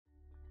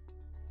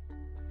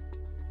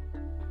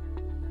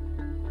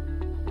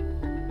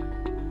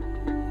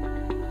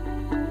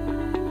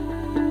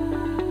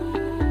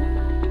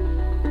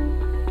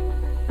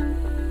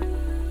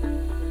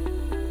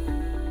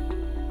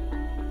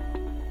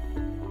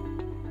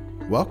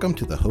Welcome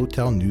to the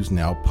Hotel News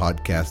Now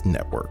Podcast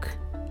Network.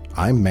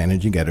 I'm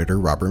Managing Editor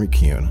Robert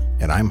McCune,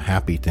 and I'm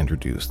happy to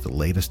introduce the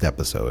latest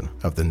episode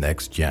of the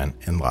Next Gen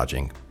in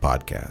Lodging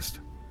podcast.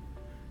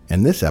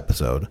 In this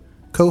episode,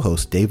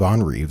 co-host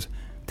Davonne Reaves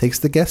takes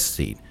the guest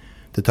seat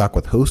to talk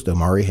with host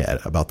Omari Head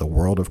about the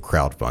world of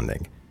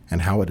crowdfunding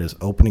and how it is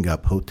opening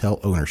up hotel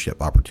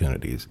ownership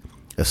opportunities,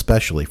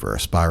 especially for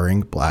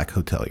aspiring Black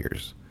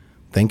hoteliers.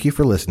 Thank you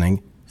for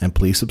listening, and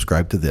please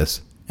subscribe to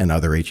this and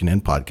other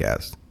H&N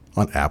podcasts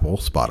on Apple,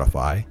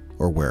 Spotify,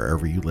 or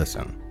wherever you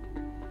listen.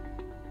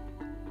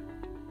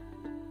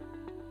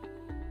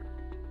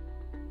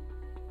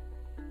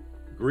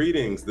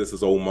 Greetings, this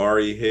is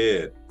Omari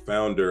Head,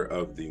 founder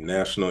of the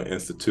National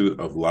Institute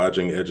of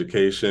Lodging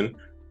Education,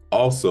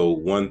 also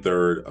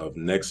 1/3 of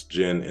Next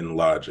Gen in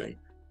Lodging,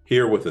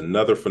 here with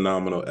another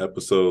phenomenal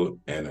episode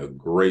and a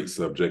great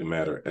subject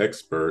matter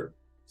expert,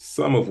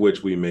 some of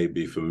which we may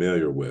be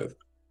familiar with.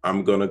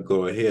 I'm going to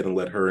go ahead and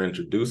let her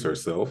introduce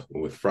herself.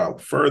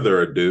 Without further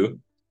ado,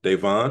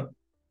 Davonne.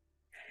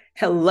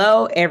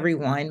 Hello,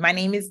 everyone. My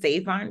name is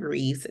Davonne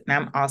Reaves, and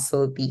I'm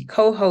also the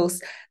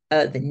co-host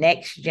of the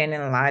Next Gen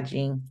in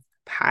Lodging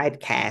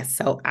podcast.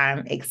 So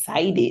I'm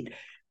excited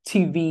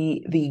to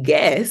be the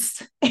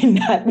guest and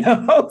not the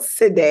host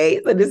today.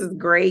 So this is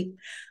great.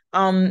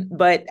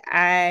 But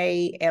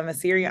I am a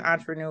serial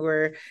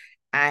entrepreneur.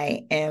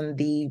 I am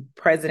the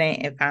president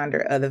and founder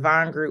of the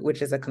Davonne Group,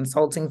 which is a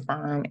consulting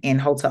firm and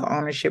hotel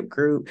ownership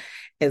group,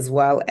 as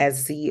well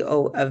as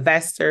CEO of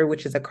Vesterr,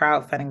 which is a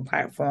crowdfunding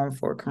platform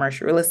for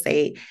commercial real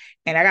estate.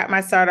 And I got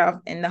my start off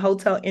in the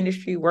hotel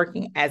industry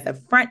working as a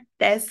front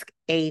desk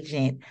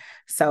agent.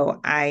 So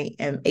I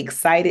am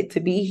excited to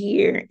be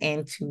here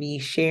and to be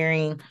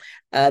sharing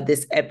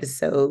this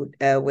episode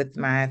with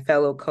my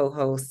fellow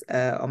co-host,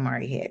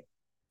 Omari Head.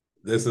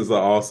 This is an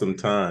awesome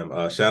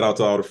time. Shout out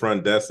to all the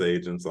front desk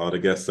agents, all the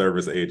guest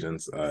service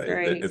agents.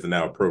 Right. It's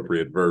now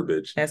appropriate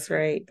verbiage. That's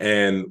right.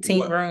 And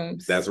team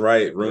rooms. That's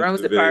right.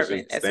 Rooms division,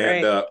 department. That's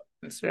stand right. up.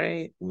 That's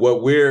right.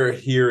 What we're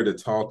here to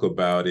talk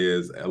about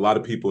is a lot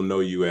of people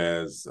know you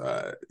as,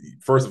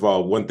 first of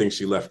all, one thing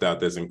she left out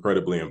that's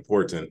incredibly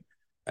important,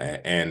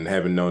 and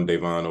having known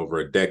Davonne over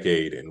a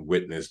decade and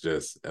witnessed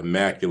just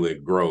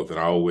immaculate growth. And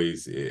I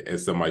always,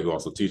 as somebody who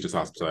also teaches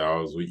hospitality, I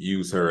always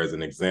use her as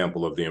an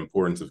example of the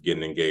importance of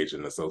getting engaged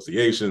in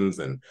associations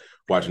and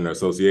watching their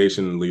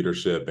association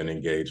leadership and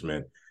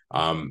engagement.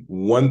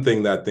 One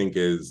thing that I think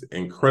is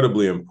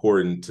incredibly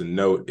important to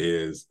note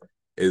is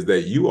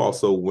that you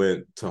also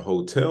went to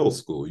hotel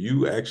school.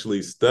 You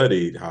actually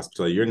studied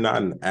hospitality. You're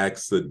not an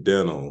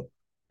accidental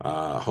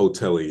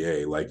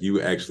hotelier. Like, you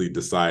actually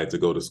decided to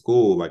go to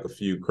school, like a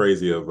few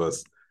crazy of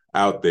us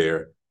out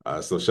there.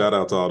 So shout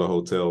out to all the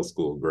hotel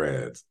school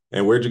grads.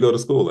 And where'd you go to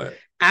school at?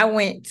 I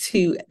went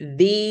to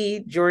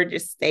the Georgia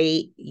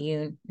State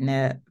University.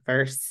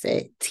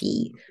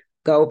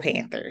 Go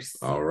Panthers.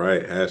 All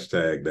right.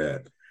 Hashtag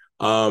that.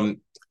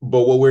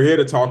 But what we're here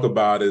to talk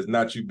about is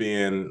not you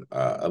being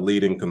a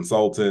leading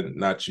consultant,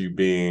 not you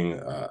being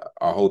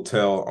a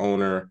hotel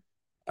owner,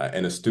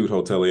 an astute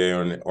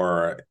hotelier,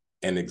 or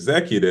an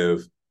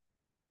executive.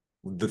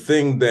 The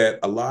thing that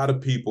a lot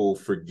of people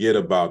forget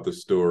about the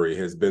story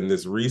has been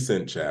this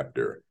recent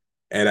chapter.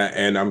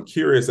 And I'm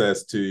curious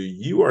as to,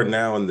 you are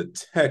now in the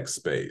tech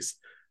space,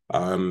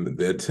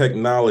 the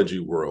technology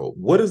world.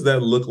 What does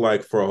that look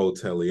like for a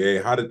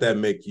hotelier? How did that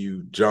make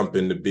you jump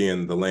into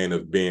being the lane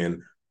of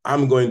being,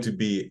 I'm going to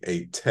be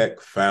a tech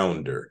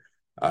founder?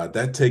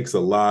 That takes a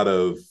lot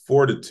of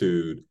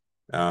fortitude.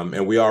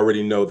 And we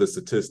already know the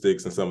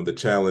statistics and some of the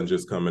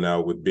challenges coming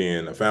out with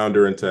being a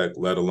founder in tech,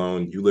 let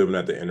alone you living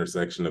at the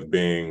intersection of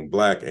being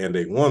Black and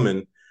a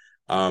woman,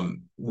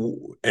 and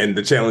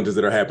the challenges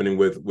that are happening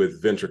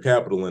with venture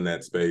capital in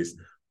that space.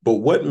 But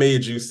what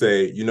made you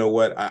say, you know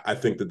what, I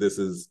think that this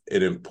is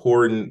an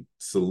important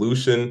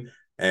solution,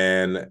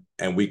 and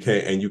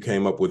you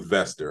came up with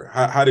Vesterr?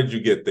 How did you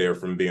get there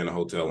from being a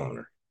hotel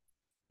owner?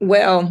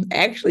 Well,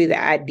 actually,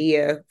 the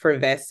idea for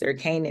Vesterr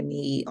came to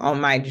me on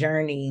my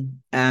journey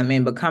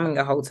in becoming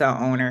a hotel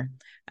owner,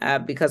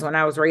 because when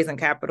I was raising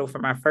capital for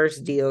my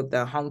first deal,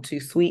 the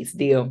Home2 Suites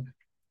deal,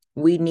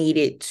 we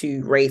needed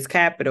to raise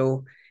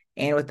capital.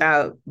 And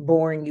without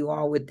boring you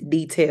all with the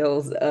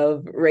details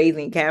of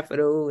raising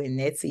capital and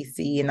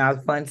SEC and all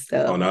the fun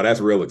stuff. Oh, no,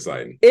 that's real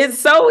exciting. It's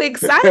so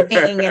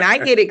exciting, and I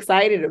get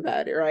excited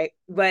about it, right?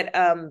 But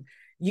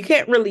you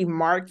can't really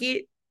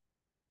market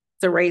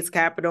to raise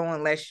capital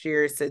unless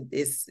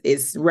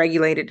it's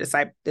regulated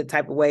the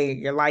type of way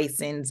you're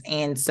licensed.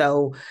 And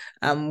so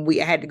we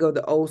had to go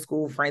the old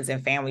school friends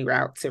and family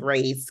route to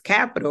raise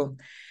capital.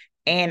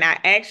 And I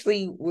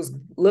actually was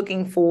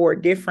looking for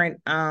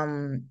different,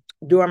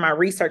 during my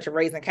research of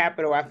raising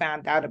capital, I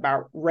found out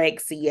about Reg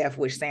CF,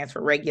 which stands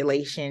for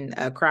Regulation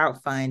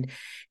Crowdfund.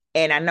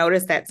 And I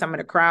noticed that some of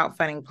the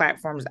crowdfunding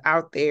platforms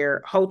out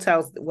there,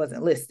 hotels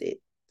wasn't listed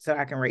so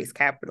I can raise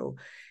capital.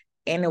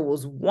 And it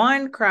was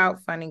one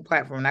crowdfunding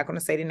platform. I'm not going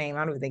to say the name.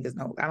 I don't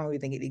even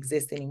think it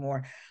exists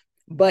anymore.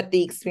 But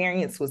the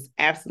experience was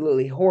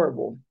absolutely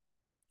horrible.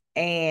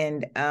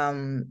 And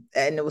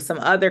there was some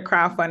other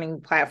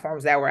crowdfunding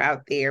platforms that were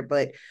out there,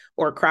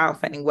 or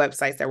crowdfunding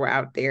websites that were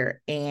out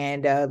there.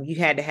 And you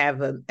had to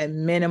have a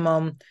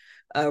minimum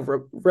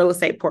real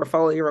estate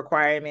portfolio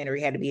requirement, or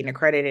you had to be an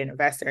accredited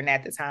investor. And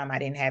at the time, I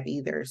didn't have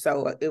either.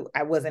 So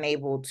I wasn't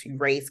able to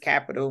raise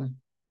capital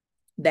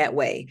that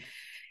way.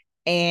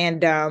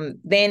 And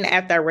then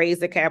after I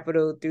raised the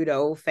capital through the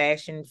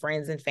old-fashioned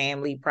friends and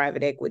family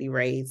private equity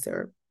raise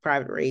or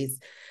private raise,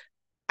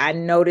 I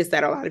noticed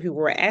that a lot of people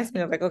were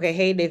asking me, like, okay,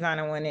 hey, Davonne,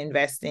 I want to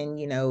invest in,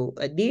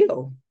 a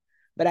deal,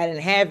 but I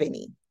didn't have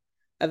any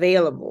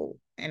available.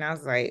 And I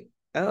was like,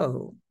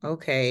 oh,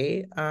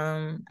 okay.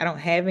 I don't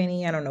have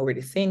any. I don't know where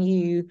to send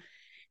you.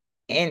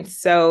 And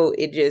so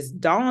it just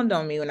dawned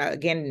on me when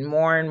again,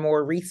 more and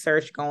more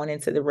research going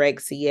into the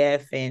Reg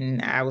CF.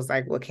 And I was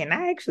like, well, can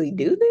I actually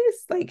do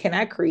this? Like, can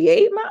I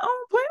create my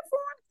own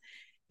platform?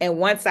 And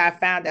once I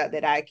found out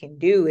that I can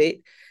do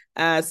it,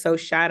 so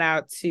shout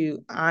out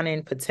to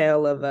Anand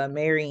Patel of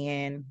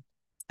Marianne,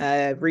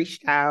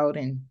 reached out,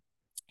 and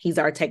he's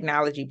our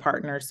technology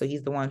partner. So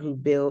he's the one who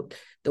built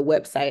the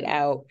website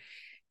out,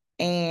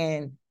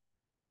 and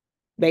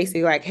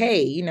basically like,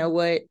 hey, you know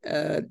what,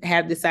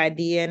 have this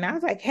idea. And I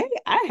was like, hey,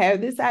 I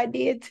have this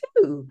idea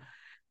too.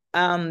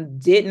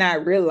 Did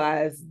not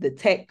realize the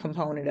tech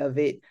component of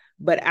it,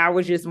 but I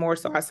was just more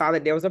so I saw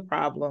that there was a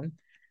problem,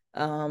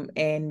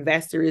 and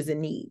Vesterr is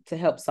in need to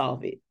help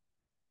solve it.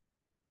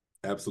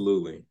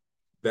 Absolutely.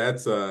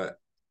 That's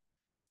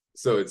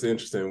so it's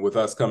interesting with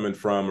us coming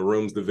from a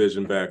rooms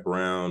division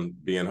background,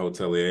 being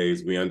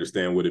hoteliers, we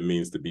understand what it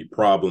means to be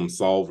problem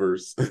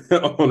solvers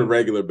on a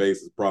regular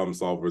basis, problem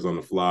solvers on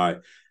the fly.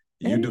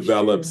 You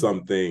develop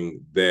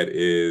something that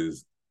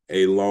is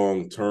a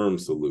long-term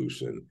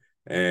solution.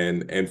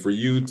 And for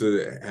you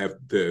to have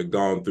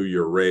gone through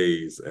your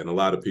raise, and a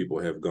lot of people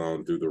have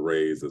gone through the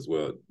raise as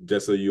well.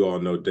 Just so you all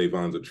know,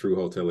 Davonne's a true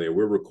hotelier.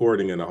 We're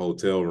recording in a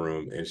hotel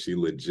room, and she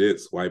legit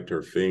swiped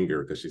her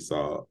finger because she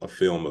saw a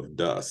film of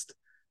dust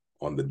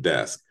on the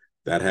desk.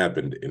 That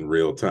happened in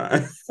real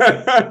time.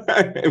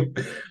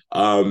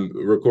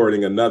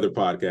 Recording another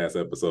podcast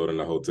episode in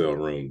a hotel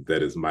room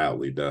that is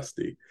mildly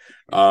dusty.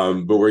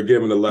 But we're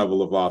giving a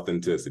level of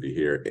authenticity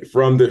here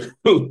from the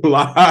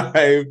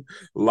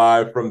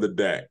live from the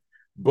deck.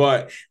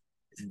 But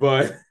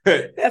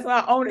that's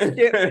my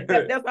ownership.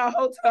 That's my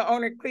hotel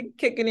owner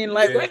kicking in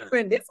like, wait a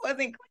minute, this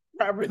wasn't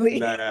properly.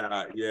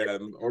 Yeah.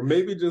 Or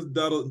maybe just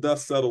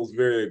dust settles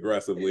very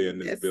aggressively in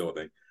this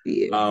building.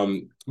 Yeah.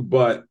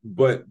 But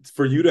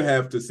for you to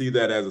have to see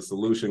that as a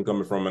solution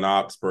coming from an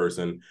ops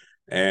person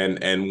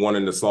and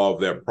wanting to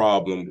solve that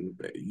problem,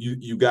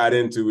 you got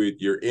into it,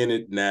 you're in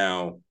it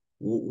now.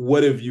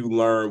 What have you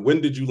learned?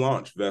 When did you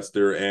launch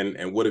Vesterr,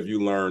 and what have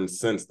you learned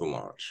since the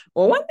launch?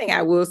 Well, one thing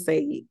I will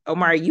say,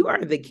 Omari, you are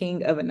the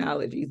king of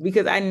analogies,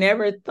 because I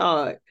never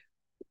thought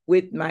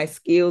with my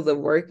skills of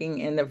working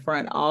in the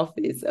front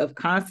office of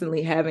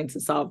constantly having to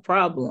solve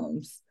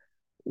problems,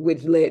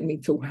 which led me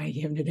to where I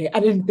am today. I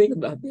didn't think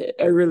about that.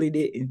 I really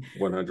didn't.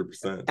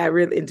 100%. I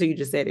really, until you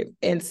just said it.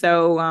 And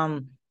so,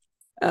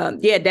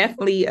 yeah,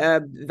 definitely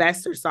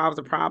Vesterr solves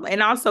a problem.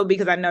 And also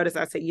because I noticed,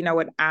 I said, you know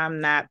what, I'm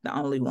not the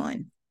only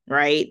one,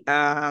 right?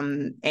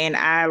 And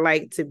I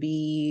like to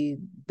be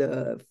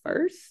the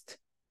first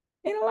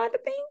in a lot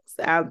of things.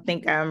 I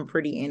think I'm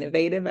pretty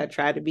innovative. I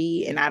try to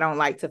be, and I don't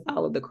like to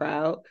follow the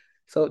crowd.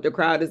 So if the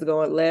crowd is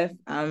going left,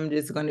 I'm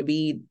just going to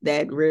be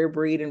that rare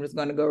breed and just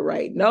going to go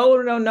right. No,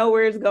 know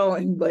where it's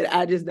going, but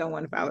I just don't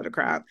want to follow the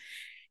crowd.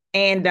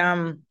 And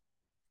I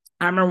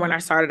remember when I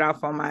started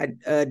off on my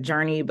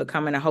journey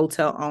becoming a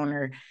hotel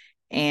owner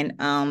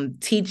and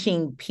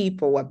teaching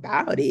people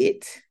about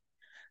it.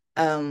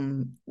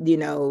 You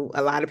know,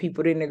 a lot of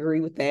people didn't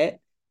agree with that.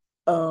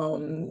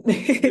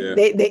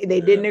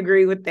 They didn't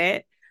agree with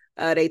that.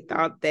 They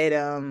thought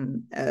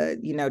that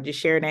you know, just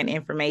sharing that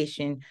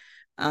information,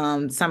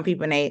 some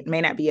people may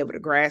not be able to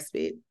grasp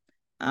it.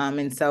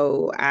 And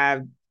so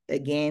I,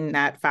 again,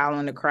 not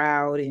following the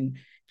crowd and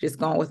just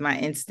going with my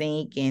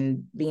instinct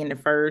and being the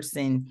first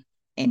and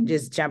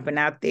just jumping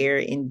out there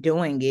and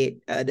doing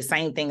it. The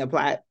same thing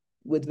applied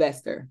with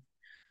Vesterr.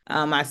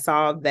 I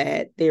saw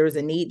that there was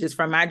a need just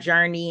from my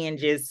journey, and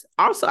just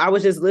also I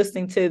was just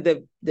listening to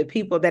the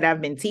people that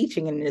I've been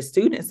teaching and the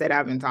students that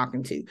I've been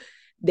talking to.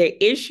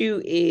 The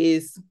issue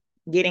is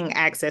getting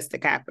access to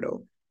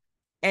capital.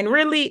 And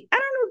really, I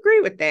don't agree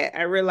with that.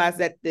 I realized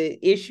that the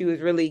issue is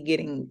really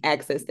getting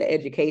access to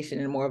education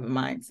and more of a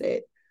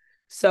mindset.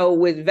 So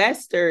with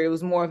Vesterr, it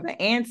was more of an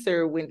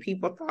answer when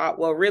people thought,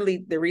 well,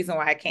 really, the reason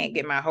why I can't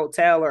get my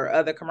hotel or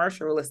other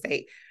commercial real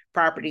estate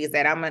property is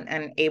that I'm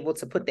unable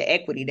to put the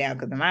equity down.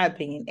 Because in my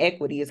opinion,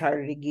 equity is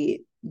harder to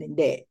get than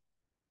debt.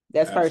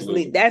 That's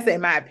personally, that's in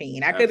my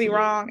opinion. I could be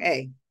wrong.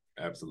 Hey.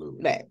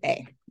 Absolutely.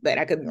 But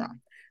I could be wrong.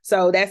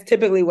 So that's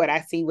typically what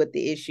I see what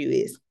the issue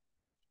is.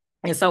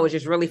 And so it's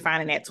just really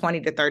finding that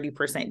 20 to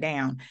 30%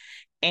 down.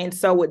 And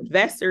so what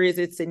Vesterr is,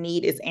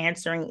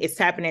 it's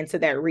tapping into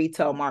that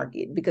retail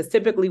market, because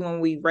typically when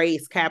we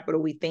raise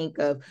capital, we think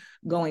of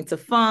going to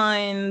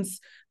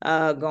funds,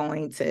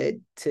 going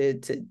to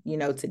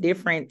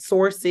different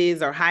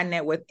sources, or high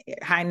net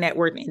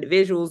worth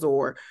individuals,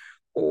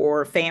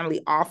 or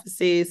family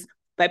offices.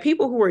 But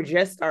people who are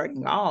just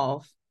starting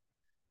off,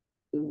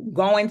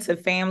 going to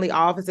family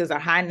offices or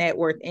high net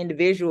worth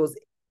individuals,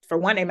 for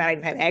one, they might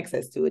even have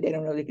access to it. They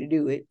don't know they can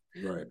do it.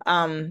 Right.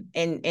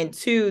 And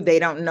two, they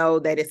don't know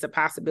that it's a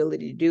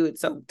possibility to do it.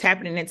 So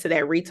tapping into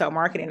that retail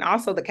market, and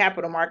also the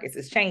capital markets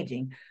is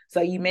changing.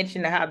 So you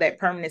mentioned how that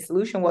permanent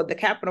solution. Well, the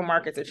capital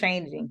markets are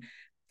changing,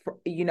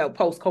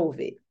 post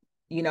COVID.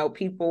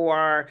 People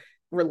are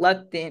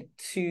reluctant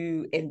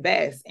to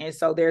invest. And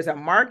so there's a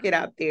market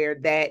out there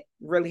that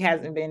really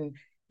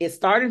it's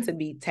starting to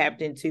be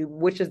tapped into,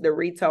 which is the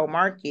retail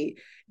market,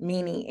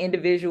 meaning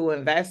individual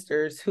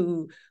investors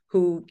who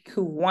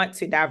want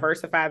to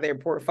diversify their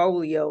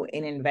portfolio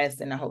and invest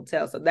in a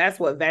hotel. So that's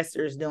what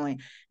Vesterr is doing.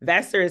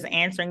 Vesterr is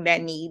answering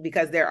that need,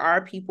 because there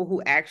are people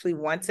who actually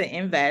want to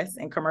invest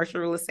in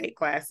commercial real estate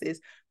classes.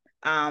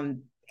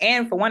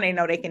 And for one, they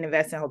know they can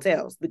invest in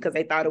hotels because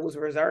they thought it was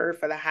reserved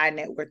for the high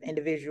net worth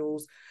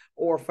individuals,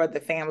 or for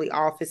the family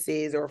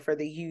offices, or for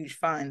the huge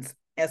funds.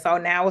 And so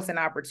now it's an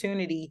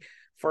opportunity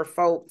for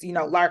folks,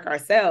 like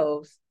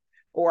ourselves,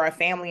 or our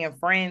family and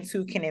friends,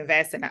 who can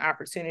invest in an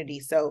opportunity.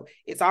 So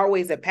it's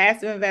always a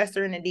passive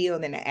investor in the deal,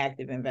 and then an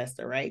active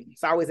investor, right?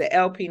 It's always an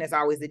LP, and it's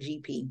always a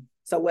GP.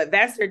 So what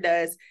Vesterr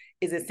does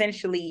is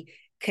essentially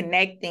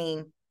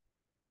connecting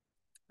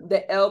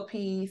the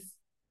LPs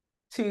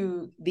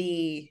to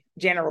the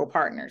general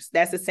partners.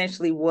 That's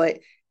essentially what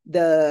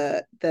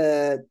that's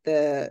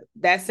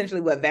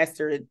essentially what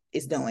Vesterr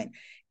is doing.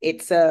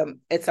 It's a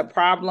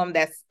problem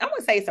I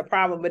wouldn't say it's a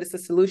problem, but it's a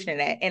solution to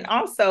that. And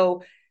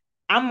also,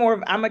 I'm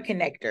a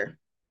connector.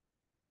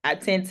 I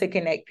tend to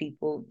connect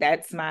people.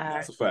 That's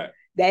a fact.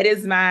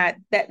 That's my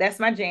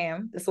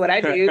jam. That's what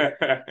I do.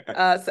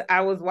 So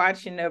I was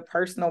watching a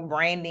personal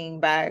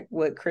branding by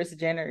Kris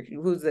Jenner,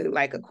 who's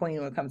like a queen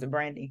when it comes to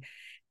branding.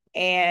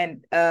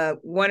 And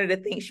one of the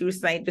things she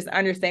was saying, just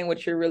understand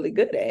what you're really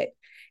good at.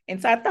 And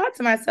so I thought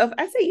to myself,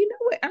 I said, you know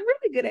what? I'm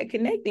really good at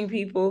connecting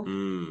people.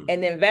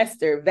 And then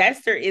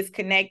Vesterr is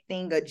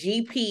connecting a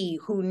GP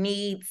who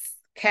needs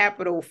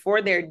capital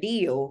for their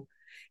deal,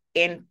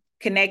 and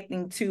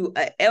connecting to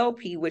a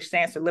LP, which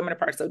stands for limited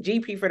partner. So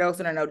GP, for those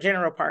who don't know,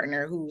 general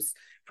partner, who's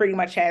pretty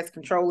much has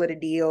control of the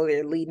deal.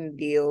 They're leading the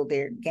deal.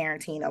 They're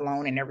guaranteeing a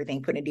loan and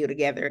everything, putting a deal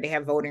together. They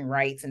have voting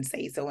rights and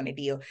say so in the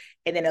deal.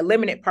 And then a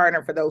limited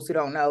partner, for those who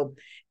don't know,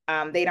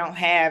 they don't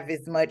have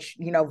as much,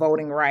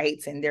 voting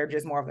rights, and they're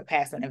just more of a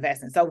passive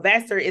investment. So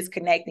Vesterr is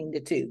connecting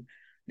the two,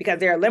 because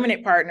there are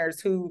limited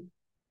partners who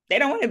they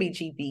don't want to be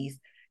GPs,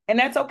 and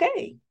that's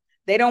okay.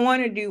 They don't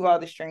want to do all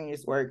the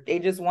strenuous work. They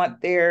just want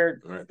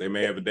right. They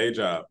may have a day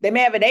job.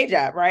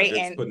 Right?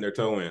 And putting their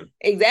toe in.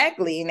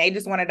 Exactly. And they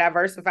just want to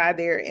diversify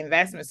their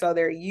investments. So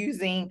they're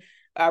using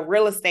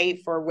real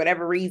estate for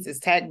whatever reasons,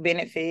 tax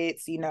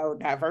benefits,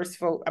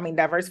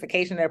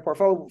 diversification of their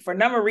portfolio, for a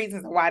number of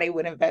reasons why they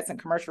would invest in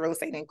commercial real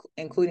estate,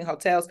 including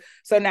hotels.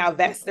 So now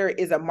Vesterr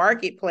is a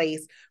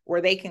marketplace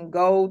where they can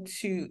go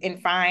to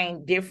and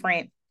find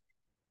different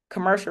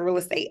commercial real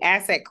estate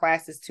asset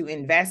classes to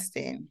invest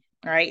in.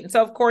 Right. And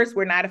so, of course,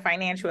 we're not a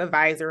financial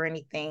advisor or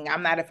anything.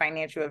 I'm not a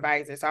financial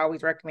advisor. So I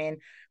always recommend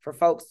for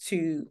folks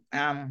to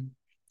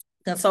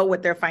consult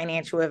with their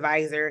financial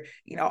advisor.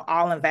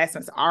 All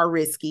investments are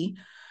risky.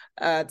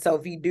 So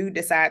if you do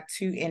decide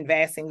to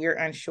invest and you're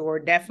unsure,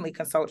 definitely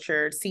consult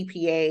your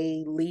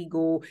CPA,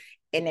 legal,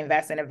 and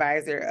investment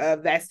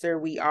advisor.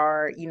 Vesterr,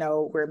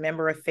 we're a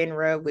member of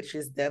FINRA, which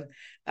is the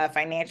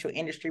Financial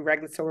Industry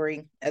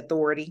Regulatory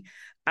Authority.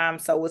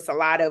 So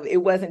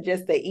it wasn't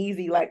just the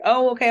easy, like,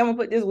 oh, okay, I'm gonna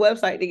put this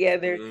website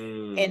together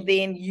and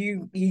then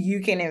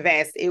you can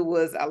invest. It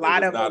was a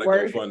lot of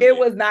work. It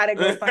was not a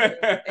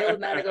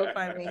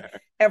GoFundMe.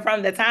 And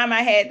from the time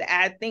I had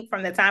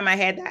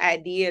the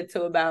idea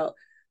to about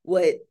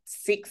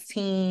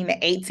 16 to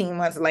 18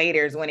 months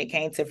later is when it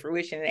came to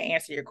fruition. To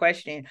answer your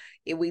question,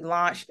 we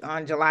launched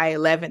on July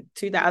 11th,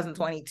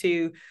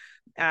 2022.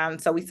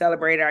 So we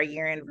celebrated our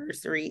year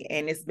anniversary,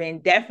 and it's been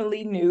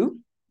definitely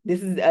new.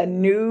 This is a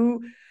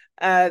new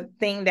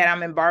thing that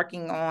I'm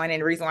embarking on.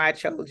 And the reason why I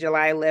chose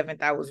July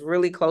 11th, I was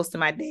really close to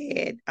my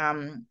dad.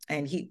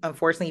 And he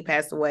unfortunately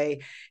passed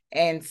away.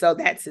 And so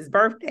that's his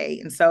birthday.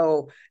 And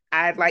so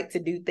I'd like to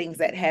do things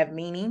that have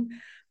meaning.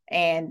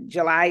 And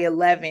July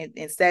 11th,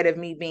 instead of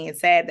me being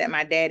sad that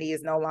my daddy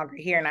is no longer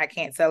here and I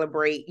can't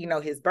celebrate,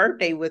 his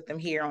birthday with him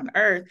here on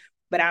earth,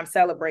 but I'm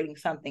celebrating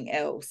something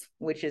else,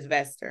 which is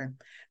Vesterr.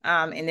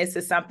 And this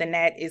is something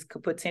that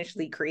could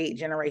potentially create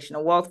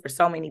generational wealth for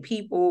so many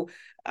people,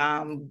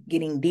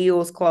 getting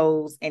deals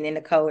closed. And then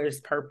the color is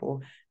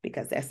purple,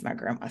 because that's my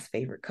grandma's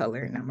favorite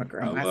color, and I'm a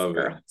grandma's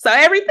girl. So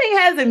everything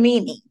has a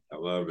meaning. I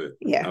love it.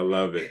 Yeah. I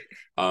love it.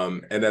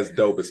 And that's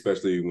dope,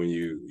 especially when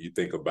you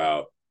think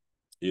about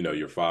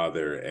your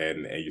father,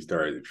 and you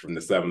start from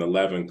the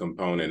 7-Eleven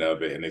component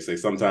of it, and they say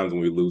sometimes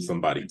when we lose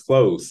somebody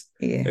close,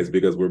 it's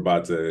because we're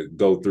about to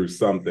go through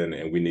something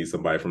and we need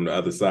somebody from the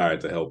other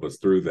side to help us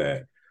through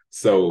that.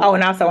 So,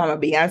 and also I'm a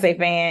Beyonce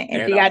fan,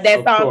 and she got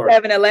that song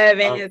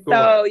 7-Eleven, and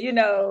so we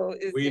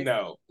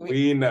know.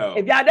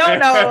 If y'all don't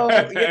know,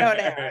 you know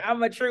now.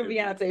 I'm a true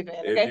Beyonce fan.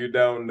 Okay? If you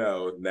don't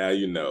know, now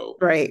you know.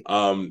 Right.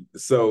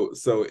 So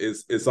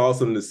it's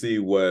awesome to see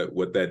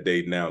what that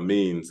date now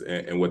means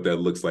and what that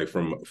looks like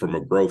from a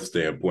growth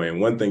standpoint.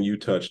 And one thing you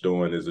touched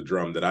on is a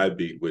drum that I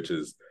beat, which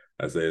is,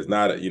 I say, it's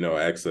not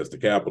access to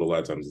capital. A lot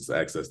of times it's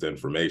access to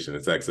information.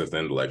 It's access to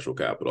intellectual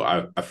capital.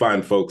 I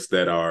find folks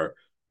that are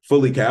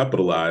fully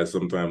capitalized,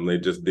 sometimes they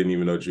just didn't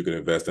even know that you can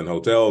invest in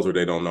hotels, or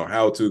they don't know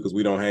how to, because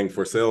we don't hang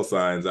for sale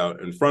signs out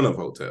in front of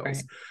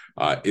hotels.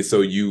 Right.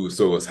 So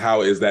it's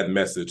how is that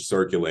message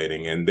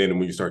circulating? And then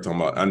when you start talking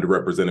about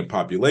underrepresented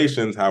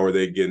populations, how are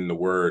they getting the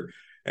word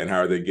and how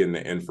are they getting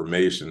the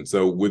information?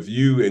 So with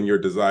you and your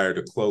desire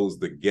to close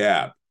the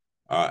gap,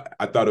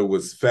 I thought it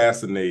was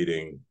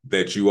fascinating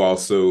that you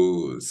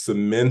also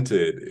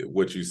cemented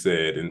what you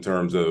said in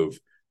terms of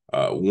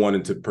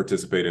wanting to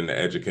participate in the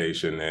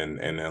education and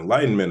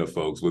enlightenment of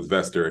folks with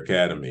Vesterr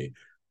Academy.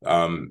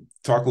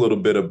 Talk a little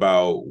bit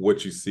about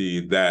what you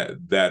see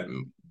that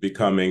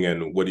becoming,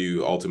 and what do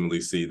you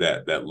ultimately see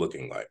that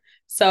looking like?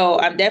 So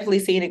I'm definitely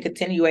seeing a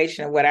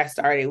continuation of what I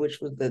started, which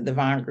was the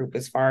Davonne group,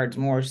 as far as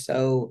more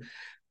so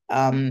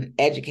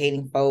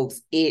educating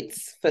folks.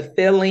 It's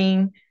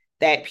fulfilling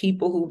that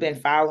people who've been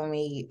following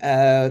me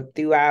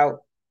throughout,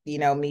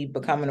 me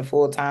becoming a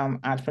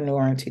full-time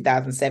entrepreneur in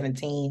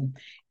 2017,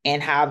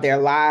 and how their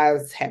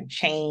lives have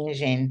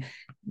changed, and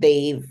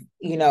they've,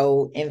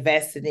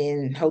 invested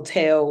in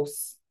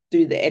hotels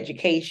through the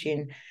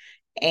education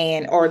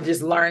or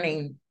just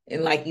learning.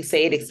 And like you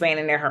said,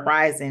 expanding their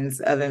horizons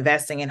of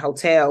investing in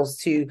hotels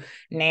to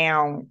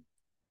now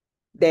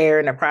they're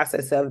in the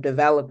process of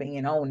developing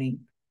and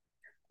owning.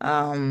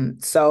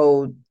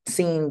 So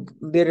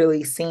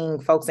literally seeing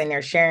folks in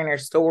there sharing their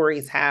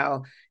stories,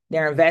 how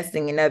they're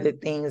investing in other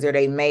things, or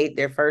they made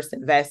their first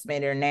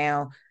investment, or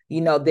now,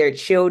 their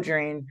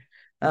children,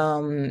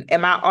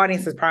 and my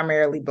audience is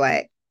primarily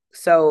Black.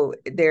 So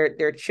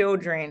their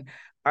children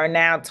are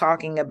now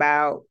talking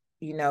about,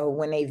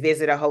 when they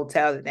visit a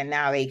hotel, that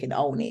now they can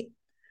own it.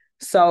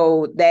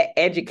 So that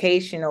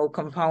educational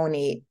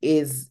component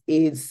is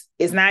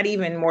not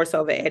even more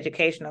so of an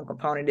educational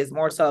component, it's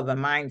more so of a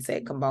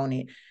mindset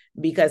component,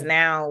 because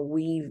now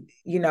we've,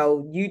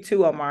 you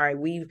too, Omari,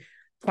 we've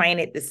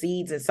planted the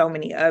seeds, and so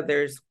many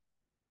others,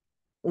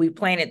 we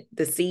planted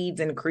the seeds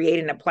and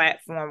creating a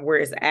platform where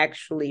it's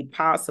actually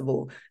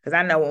possible. Because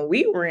I know when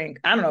we were I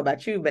don't know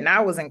about you, but I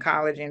was in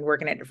college and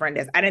working at the front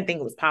desk, I didn't think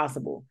it was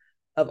possible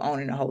of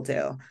owning a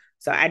hotel.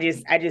 So I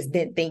just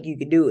didn't think you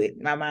could do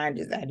it. My mind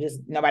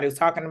nobody was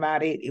talking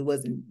about it. It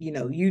wasn't,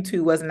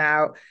 YouTube wasn't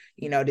out,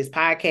 this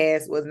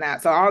podcast wasn't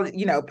out. So all,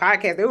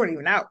 podcasts, they weren't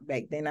even out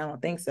back then. I don't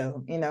think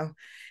so,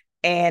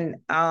 And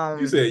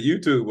you said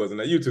YouTube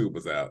wasn't out. YouTube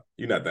was out.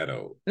 You're not that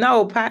old.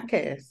 No,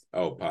 podcast.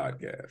 Oh,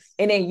 podcast.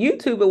 And then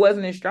YouTube, it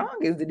wasn't as strong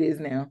as it is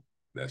now.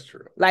 That's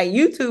true. Like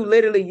YouTube,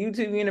 literally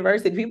YouTube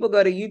University. People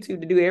go to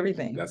YouTube to do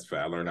everything. That's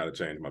fair. I learned how to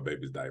change my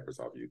baby's diapers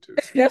off YouTube.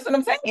 That's what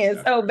I'm saying.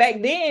 That's so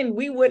back then,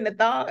 we wouldn't have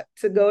thought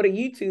to go to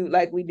YouTube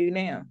like we do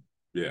now.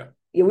 Yeah.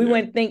 Yeah, we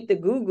wouldn't think to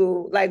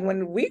Google. Like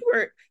when we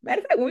were,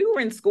 matter of fact, when we were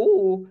in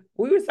school,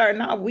 we were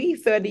starting off, we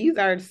started to use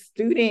our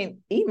student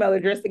email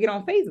address to get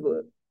on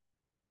Facebook.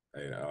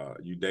 Hey,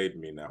 you dated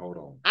me now. Hold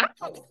on. I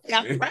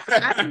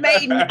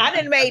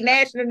didn't make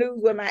national news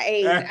with my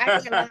age. I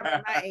can't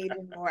remember my age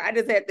anymore. I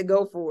just had to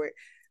go for it.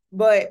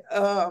 But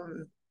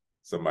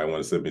somebody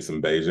want to send me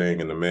some Beijing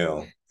in the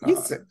mail.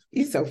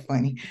 You're so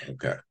funny.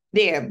 Okay.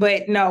 Yeah,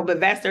 but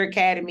Vesterr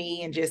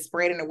Academy, and just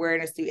spreading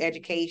awareness through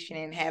education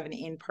and having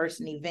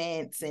in-person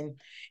events and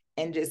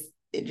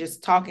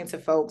just talking to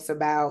folks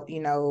about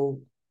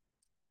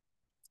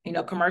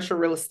commercial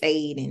real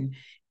estate and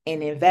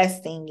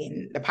investing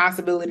and the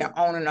possibility of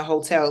owning the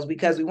hotels,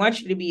 because we want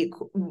you to be,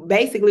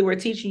 basically we're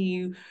teaching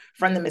you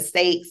from the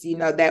mistakes,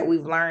 that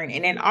we've learned.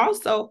 And then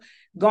also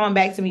going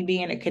back to me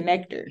being a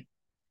connector.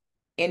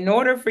 In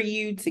order for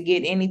you to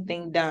get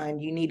anything done,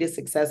 you need a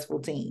successful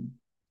team.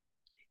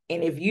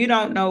 And if you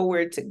don't know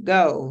where to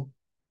go,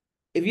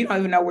 if you don't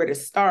even know where to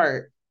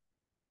start,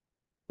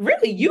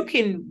 really you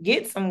can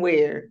get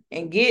somewhere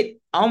and get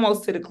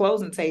almost to the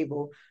closing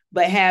table,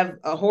 but have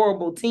a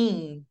horrible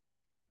team.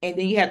 And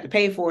then you have to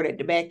pay for it at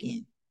the back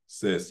end.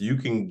 Sis, you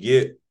can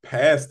get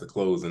past the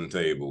closing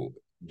table,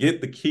 get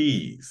the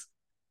keys,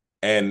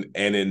 and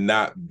it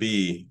not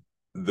be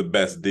the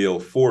best deal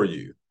for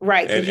you.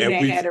 Right, because you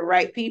didn't have the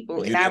right people.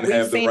 You didn't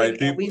have the right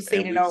people. We've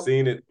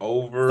seen it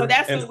over. So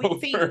that's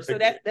what we teach. So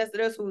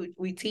that's what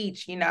we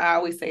teach. I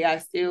always say I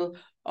steal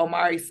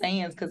Omari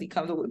sayings because he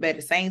comes up with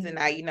better sayings than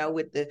I,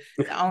 with the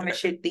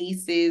ownership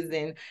thesis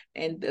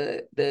and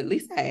the at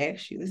least I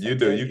ask you. You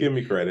do. You give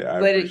me credit. I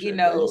appreciate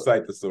that. You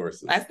cite the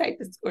sources. I cite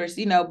the source,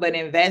 but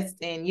invest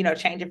in,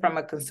 changing from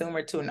a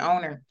consumer to an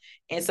owner.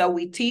 And so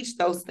we teach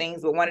those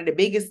things. But one of the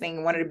biggest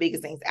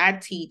things I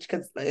teach,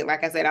 because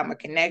like I said, I'm a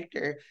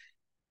connector,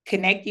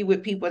 connect you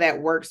with people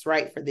that works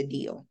right for the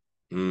deal.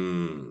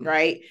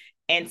 Right.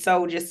 And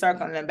so just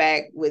circling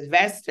back with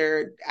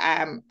Vesterr,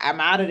 I'm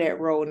out of that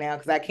role now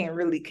because I can't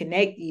really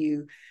connect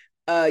you,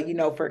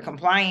 for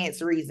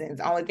compliance reasons.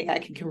 The only thing I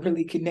can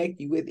really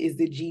connect you with is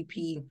the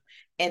GP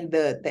and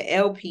the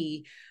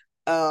LP.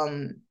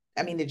 The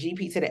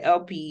GP to the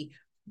LP,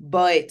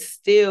 but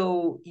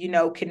still,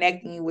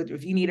 connecting you with,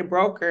 if you need a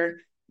broker,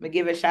 I'm gonna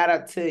give a shout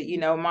out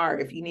to,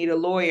 Mark. If you need a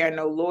lawyer, I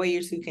know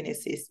lawyers who can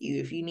assist you.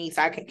 If you need,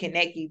 so I can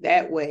connect you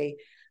that way.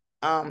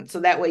 So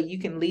that way you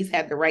can at least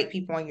have the right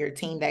people on your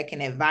team that can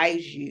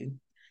advise you.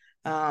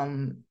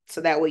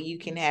 So that way you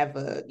can have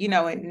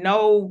and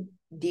no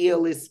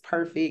deal is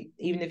perfect,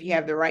 even if you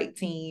have the right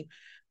team.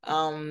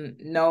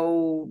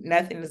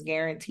 Nothing is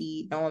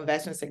guaranteed. No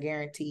investments are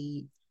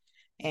guaranteed.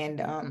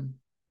 And,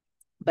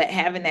 but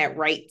having that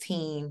right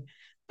team,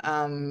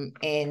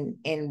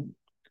 and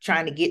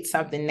trying to get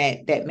something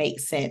that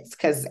makes sense.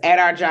 Because at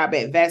our job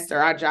at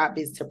Vesterr, our job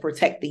is to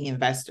protect the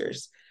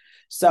investors.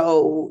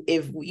 So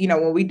if,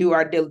 when we do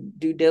our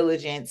due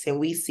diligence and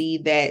we see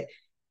that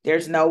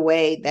there's no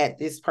way that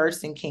this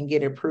person can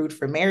get approved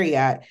for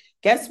Marriott,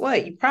 guess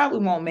what? You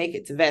probably won't make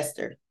it to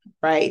Vesterr,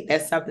 right?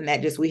 That's something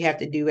that just we have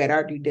to do at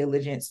our due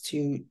diligence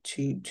to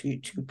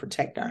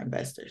protect our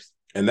investors.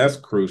 And that's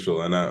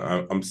crucial. And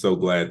I'm so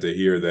glad to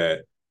hear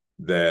that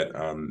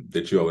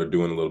you all are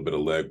doing a little bit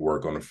of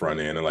legwork on the front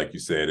end. And like you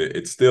said,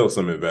 it's still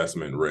some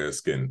investment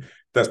risk. And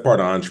that's part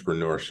of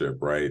entrepreneurship,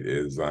 right?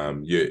 Is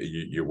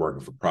you're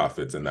working for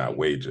profits and not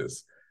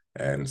wages.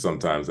 And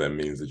sometimes that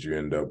means that you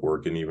end up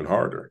working even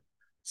harder.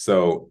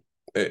 So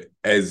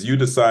as you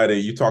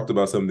decided, you talked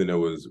about something that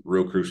was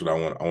real crucial. I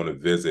want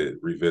to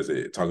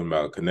revisit, talking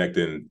about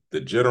connecting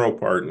the general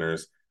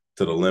partners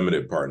to the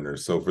limited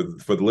partners. So for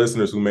the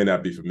listeners who may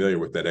not be familiar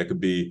with that could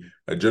be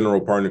a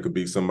general partner, could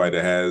be somebody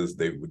that has,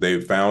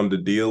 they've found a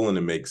deal and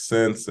it makes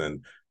sense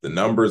and the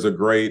numbers are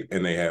great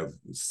and they have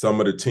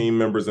some of the team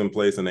members in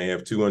place and they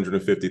have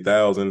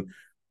 250,000,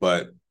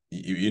 but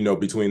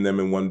between them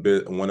and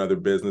one other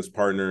business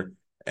partner,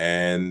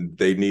 and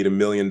they need $1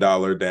 million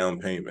down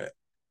payment.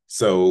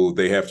 So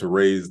they have to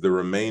raise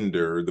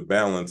the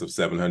balance of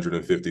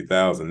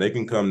 750,000. They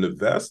can come to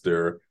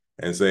Vesterr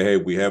and say, hey,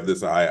 we have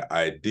this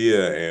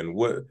idea, and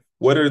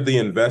what are the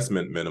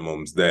investment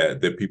minimums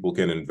that people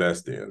can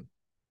invest in?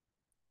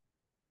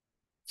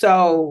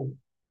 So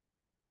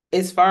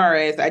as far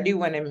as, I do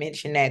want to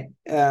mention that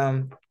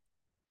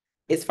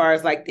as far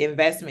as like the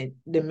investment,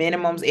 the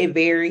minimums, it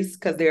varies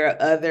because there are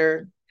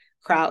other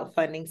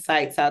crowdfunding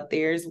sites out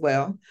there as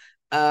well.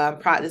 I'm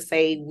proud to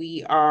say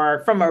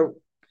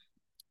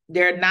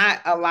there are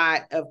not a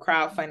lot of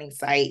crowdfunding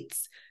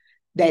sites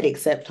that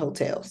accept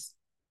hotels.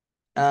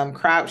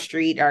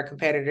 CrowdStreet, our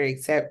competitor,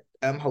 accept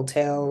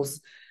hotels.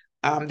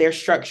 Their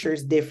structure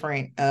is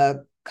different.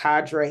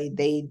 Cadre,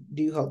 they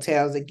do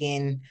hotels.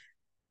 Again,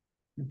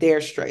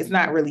 it's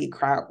not really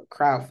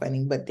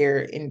crowdfunding, but they're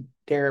in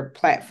their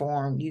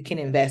platform. You can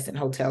invest in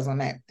hotels on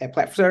that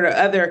platform. So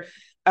there are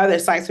other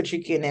sites which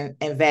you can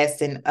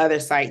invest in. Other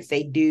sites,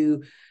 they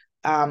do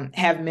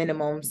have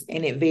minimums,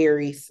 and it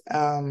varies.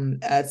 Same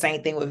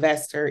thing with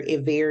Vesterr,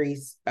 it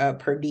varies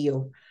per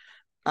deal.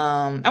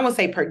 I won't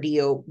say per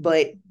deal,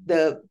 but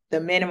the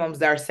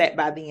minimums are set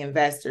by the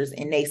investors,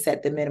 and they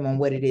set the minimum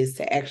what it is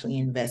to actually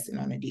invest in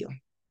on a deal.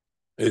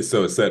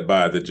 So it's set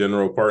by the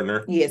general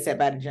partner? Yeah, it's set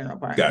by the general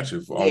partner. Got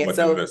you. For all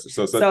investors.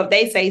 So if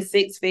they say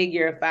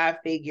 6-figure,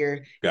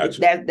 5-figure,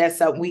 that's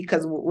something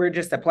because we're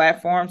just a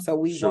platform. So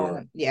we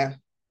won't, yeah.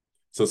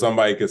 So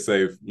somebody could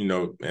say,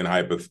 and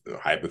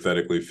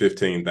hypothetically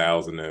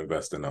 15,000 to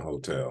invest in a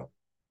hotel.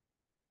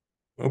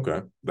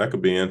 Okay, that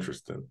could be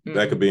interesting. Mm-hmm.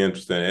 That could be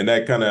interesting, and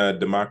that kind of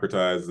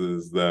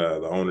democratizes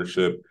the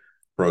ownership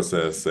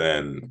process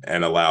and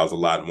allows a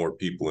lot more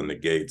people in the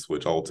gates,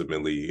 which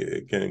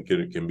ultimately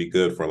can be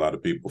good for a lot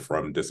of people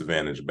from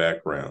disadvantaged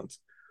backgrounds.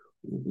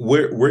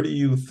 Where do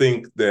you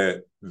think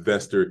that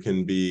Vesterr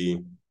can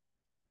be?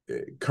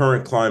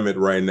 Current climate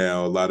right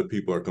now, a lot of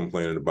people are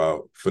complaining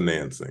about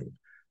financing.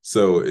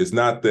 So it's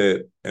not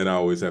that, and I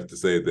always have to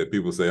say that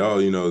people say, oh,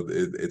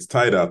 it's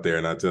tight out there.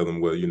 And I tell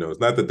them, well, it's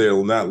not that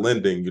they're not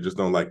lending, you just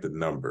don't like the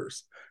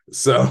numbers.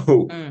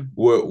 So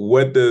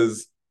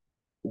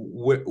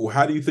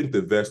how do you think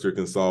the Vesterr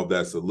can solve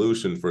that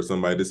solution for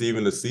somebody that's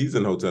even a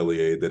seasoned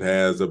hotelier that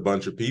has a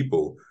bunch of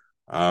people?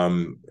 Where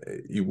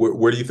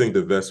do you think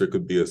the Vesterr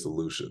could be a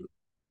solution?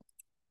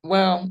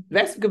 Well,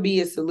 Vesterr could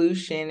be a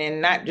solution,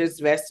 and not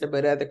just Vesterr,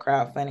 but other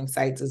crowdfunding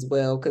sites as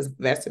well, because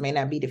Vesterr may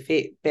not be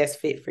the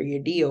best fit for your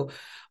deal.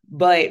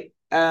 But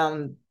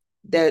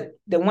the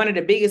one of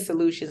the biggest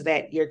solutions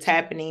that you're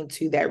tapping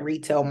into that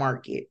retail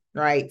market,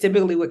 right?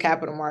 Typically with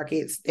capital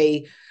markets,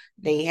 they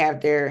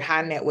have their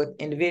high net worth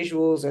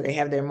individuals, or they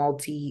have their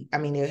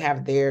they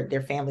have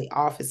their family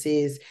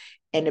offices.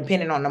 And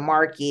depending on the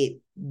market,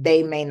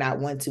 they may not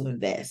want to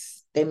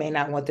invest. They may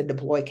not want to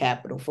deploy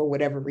capital for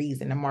whatever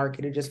reason, the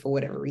market, or just for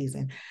whatever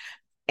reason.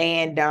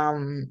 And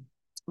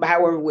but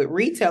however, with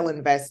retail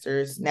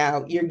investors,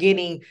 now you're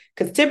getting,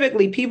 because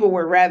typically people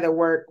would rather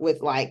work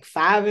with like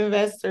 5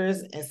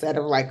 investors instead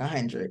of like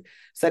 100.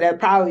 So that's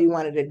probably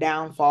one of the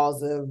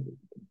downfalls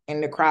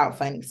in the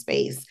crowdfunding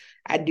space.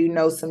 I do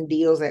know some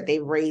deals that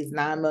they've raised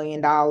 $9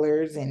 million,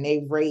 and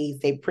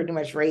they pretty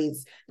much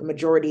raised the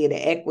majority of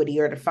the equity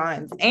or the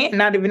funds. And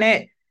not even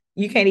that,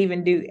 you can't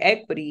even do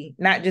equity,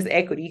 not just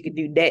equity, you could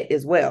do debt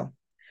as well.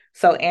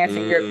 So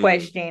answering your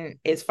question,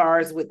 as far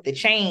as with the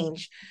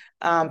change,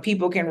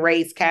 people can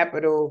raise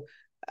capital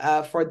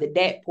for the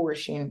debt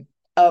portion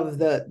of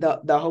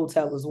the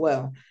hotel as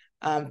well,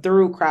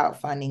 through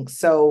crowdfunding.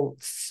 So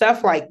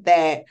stuff like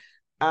that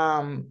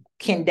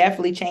can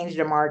definitely change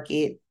the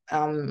market,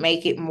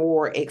 make it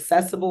more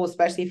accessible,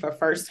 especially for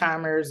first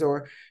timers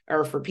or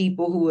for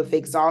people who have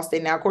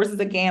exhausted. Now, of course, it's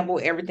a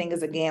gamble. Everything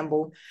is a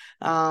gamble.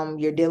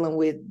 You're dealing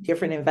with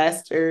different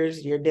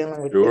investors. You're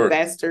dealing with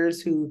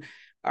investors who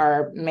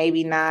are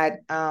maybe not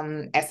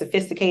as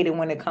sophisticated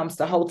when it comes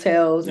to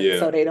hotels. And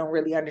so they don't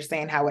really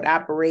understand how it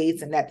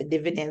operates, and that the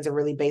dividends are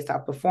really based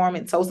off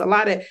performance. So it's a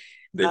lot of,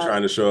 they're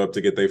trying to show up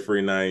to get their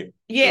free night.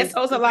 Yeah,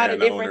 so it's a lot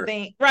of different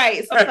things.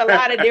 Right. So it's a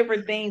lot of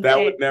different things. that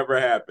would never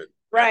happen.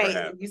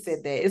 Right. You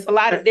said that. It's a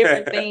lot of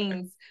different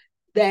things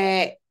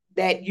that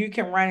you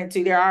can run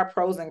into. There are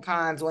pros and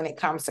cons when it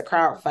comes to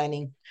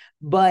crowdfunding.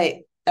 But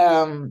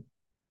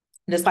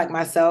just like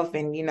myself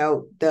and,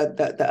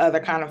 the other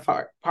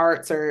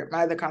counterparts, or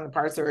my other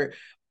counterparts,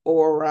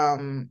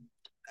 or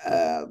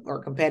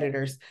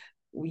competitors,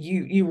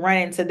 you run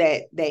into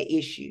that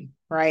issue,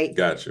 right?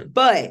 Gotcha.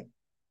 But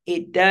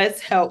it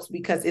does help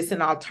because it's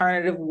an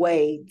alternative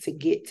way to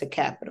get to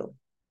capital.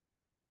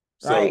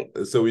 Right?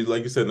 So we,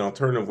 like you said, an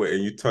alternative way,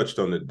 and you touched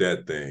on the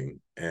debt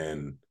thing,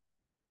 and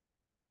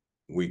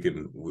we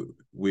can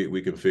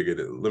figure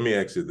it. Let me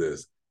ask you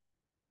this.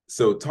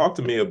 So talk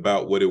to me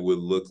about what it would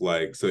look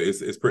like. So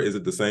is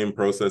it the same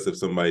process if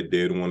somebody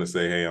did want to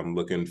say, hey, I'm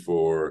looking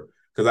for,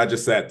 because I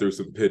just sat through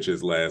some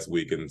pitches last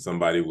week, and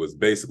somebody was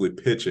basically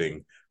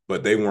pitching,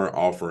 but they weren't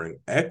offering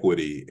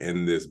equity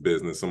in this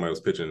business. Somebody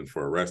was pitching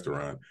for a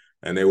restaurant,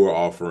 and they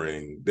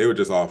were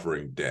just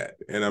offering debt.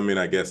 And I mean,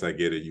 I guess I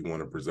get it. You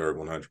want to preserve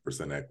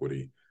 100%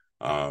 equity.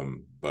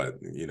 But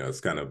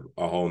it's kind of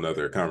a whole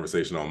nother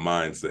conversation on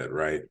mindset,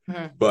 right?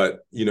 Mm-hmm.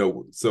 But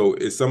so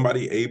is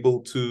somebody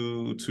able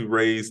to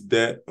raise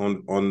debt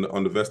on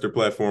the Vesterr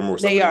platform or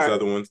some of these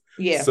other ones?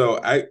 Yeah. So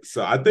I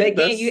think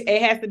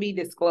it has to be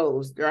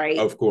disclosed, right?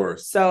 Of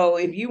course. So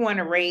if you want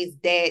to raise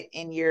debt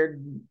in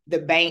the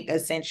bank,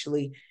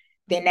 essentially,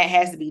 then that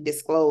has to be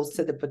disclosed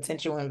to the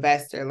potential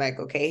investor. Like,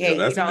 okay, hey,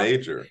 that's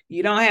major.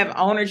 You don't have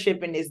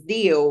ownership in this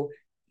deal.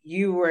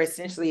 You were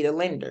essentially the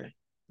lender.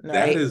 Right?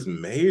 That is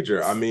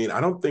major. I mean, I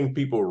don't think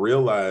people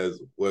realize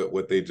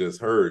what they just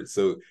heard.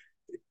 So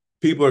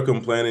people are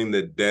complaining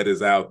that debt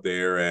is out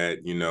there at,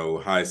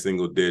 high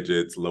single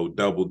digits, low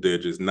double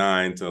digits,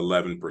 9 to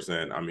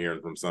 11%. I'm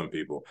hearing from some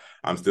people.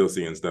 I'm still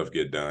seeing stuff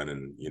get done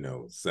in,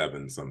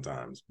 7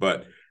 sometimes.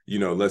 But,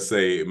 let's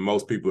say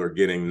most people are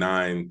getting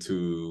 9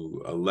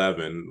 to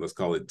 11, let's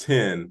call it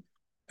 10,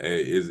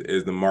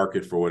 is the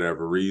market for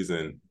whatever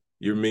reason.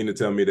 You mean to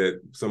tell me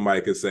that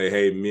somebody could say,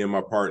 hey, me and my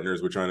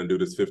partners, we're trying to do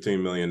this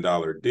 $15 million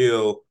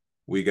deal.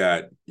 We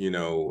got,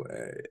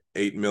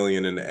 $8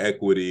 million in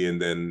equity, and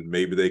then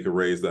maybe they could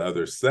raise the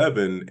other $7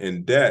 million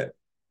in debt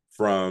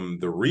from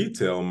the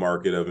retail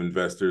market of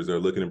investors that are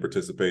looking to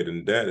participate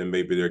in debt, and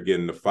maybe they're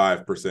getting the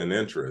 5%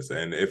 interest.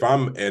 And if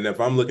I'm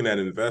looking at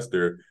an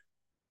investor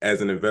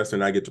as an investor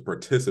and I get to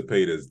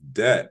participate as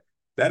debt,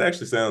 that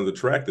actually sounds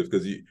attractive,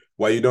 because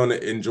while you don't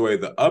enjoy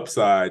the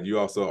upside, you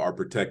also are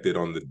protected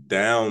on the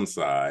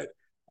downside.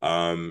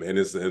 And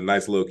it's a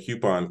nice little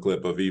coupon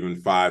clip of even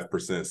 5%,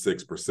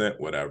 6%,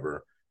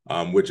 whatever,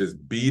 which is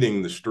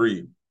beating the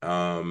street,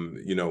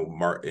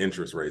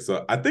 interest rate.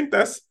 So I think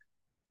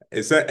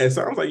it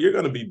sounds like you're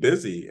going to be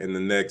busy in the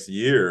next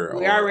year.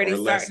 We're already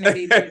starting to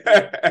be busy.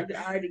 We're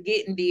already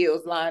getting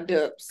deals lined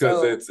up.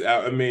 Because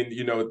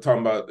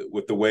talking about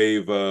with the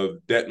wave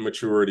of debt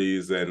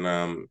maturities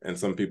and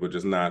some people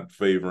just not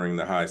favoring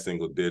the high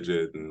single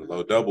digit and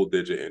low double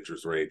digit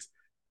interest rates.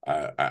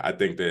 I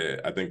think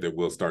that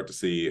we'll start to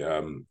see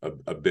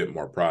a bit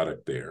more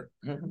product there.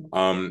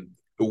 Mm-hmm.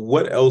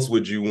 What else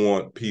would you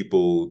want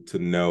people to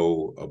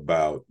know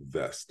about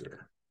Vesterr?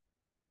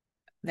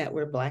 That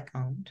we're Black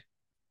owned.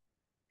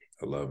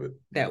 I love it.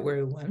 That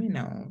we're women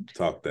owned.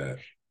 Talk that.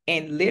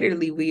 And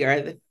literally, we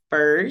are the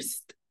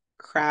first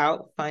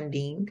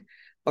crowdfunding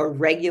or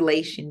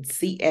regulation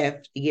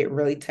CF, to get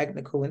really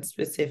technical and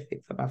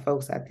specific for my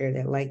folks out there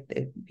that like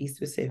to be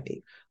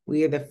specific.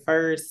 We are the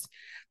first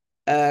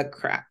reg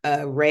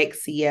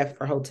CF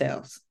for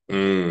hotels.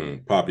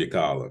 Pop your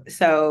collar.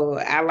 So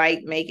I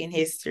like making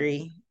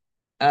history.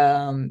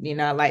 I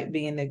like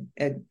being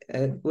a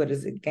what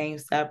is it, game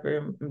stopper?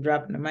 I'm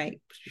dropping the mic.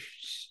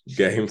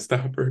 Game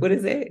stopper? What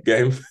is it?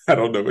 I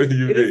don't know what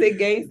you mean. It is a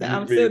game stopper.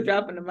 I'm still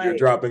dropping the mic. You're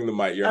dropping the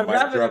mic. You're a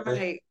mic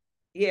dropper?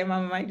 Yeah, I'm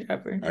a mic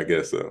dropper. I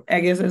guess so.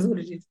 I guess that's what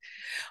it is.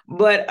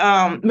 But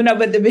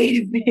the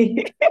biggest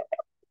thing,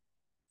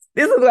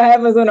 this is what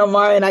happens when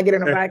Omari and I get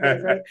on the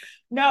podcast, right?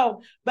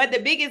 No, but the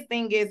biggest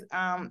thing is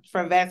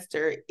for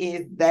Vesterr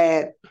is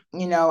that,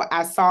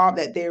 I saw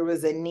that there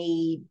was a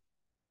need,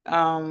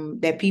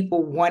 that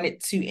people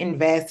wanted to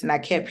invest, and I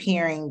kept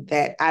hearing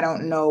that I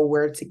don't know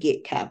where to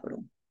get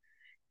capital.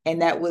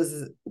 And that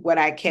was what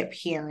I kept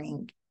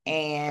hearing.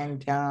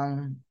 And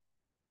Anand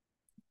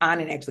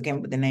actually came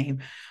up with the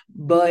name,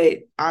 but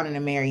Anand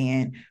and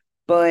Marianne.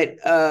 But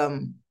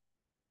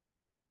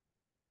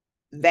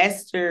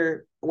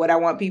Vesterr, what I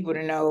want people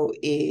to know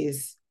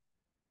is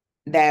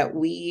that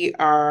we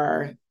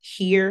are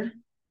here.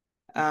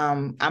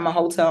 I'm a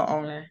hotel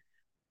owner,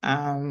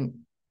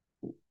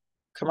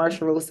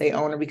 commercial real estate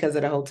owner because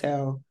of the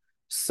hotel.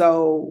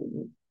 So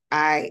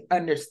I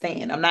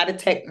understand. I'm not a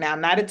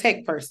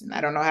tech person.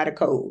 I don't know how to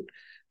code.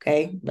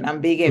 Okay. But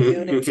I'm big at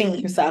building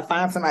teams. So I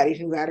find somebody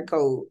who got to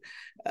code.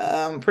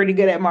 Pretty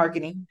good at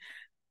marketing.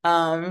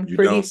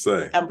 Don't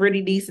say. I'm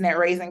pretty decent at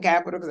raising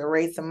capital because I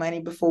raised some money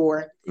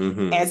before.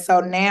 Mm-hmm. And so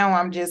now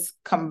I'm just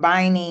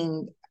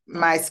combining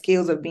my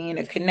skills of being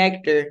a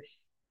connector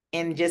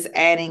and just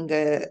adding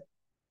a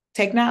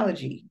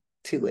technology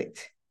to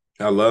it.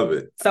 I love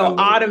it. So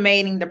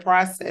automating the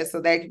process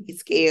so that can be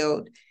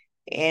scaled.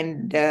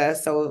 And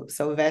so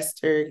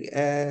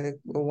Vesterr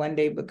will one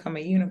day become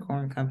a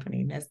unicorn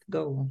company. That's the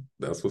goal.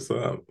 That's what's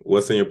up.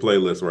 What's in your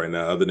playlist right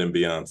now other than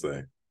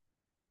Beyonce?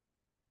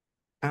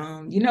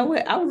 You know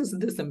what? I was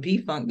listening to some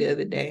P-Funk the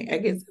other day. I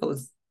guess that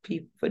was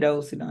for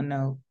those who don't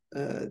know.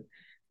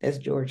 That's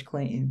George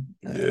Clinton,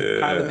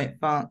 Parliament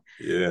Funk.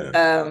 Yeah.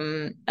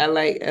 I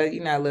like,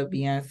 I love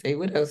Beyonce.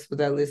 What else was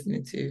I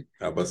listening to?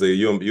 I was about to say,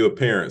 you're a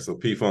parent, so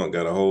P-Funk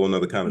got a whole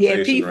nother connotation.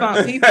 Yeah,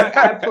 P-Funk,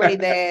 I play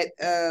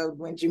that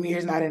when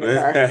Jameer's not in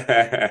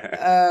the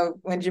car.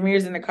 When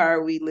Jameer's in the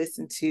car, we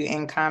listen to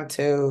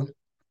Encanto.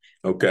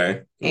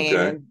 Okay.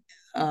 And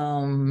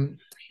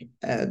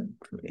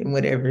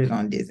whatever is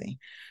on Disney.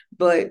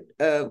 But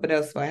what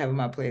else do I have on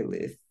my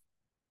playlist?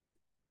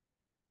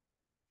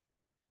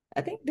 I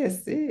think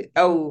that's it.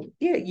 Oh,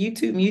 yeah,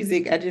 YouTube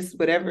music. I just,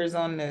 whatever's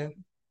on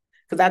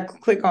because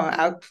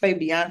I'll play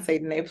Beyonce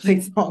and they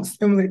play songs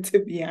similar to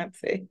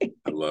Beyonce.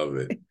 I love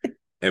it.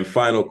 And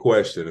final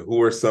question,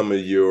 who are some of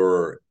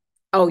your...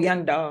 Oh,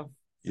 Young Dolph.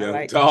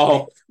 Young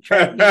Dolph. You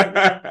have to accept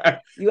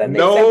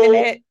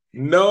that?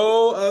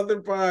 No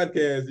other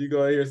podcast you're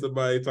going to hear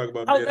somebody talk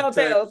about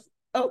hotels.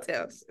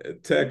 A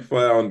tech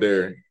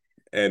founder,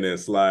 and then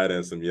slide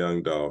in some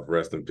Young Dolph.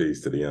 Rest in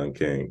peace to the young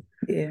king.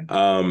 Yeah.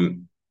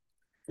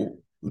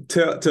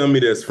 Tell me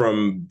this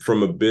from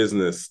a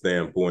business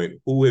standpoint.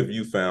 Who have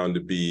you found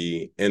to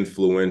be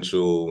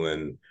influential,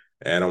 and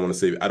I don't want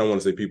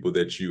to say people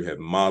that you have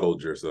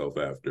modeled yourself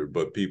after,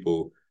 but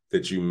people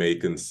that you may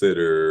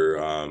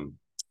consider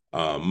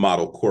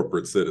model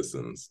corporate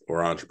citizens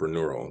or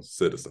entrepreneurial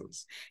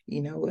citizens?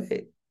 You know what?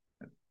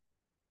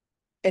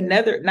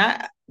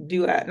 Not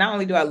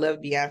only do I love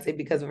Beyonce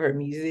because of her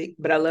music,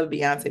 but I love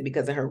Beyonce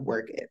because of her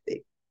work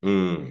ethic.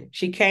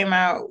 She came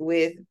out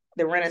with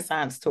the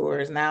Renaissance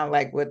tours, now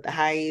like with the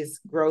highest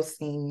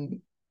grossing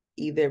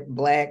either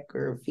Black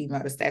or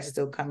female, the stats are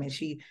still coming.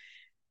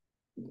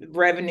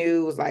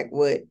 Revenue was like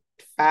what,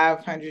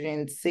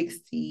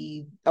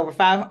 560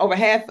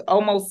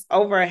 almost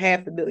over a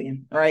 $500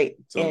 million, right?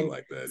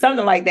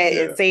 Something like that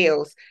in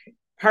sales.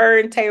 Her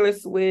and Taylor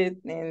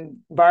Swift and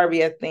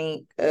Barbie, I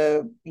think,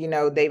 they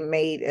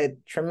made a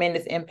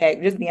tremendous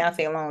impact. Just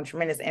Beyonce alone,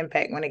 tremendous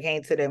impact when it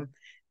came to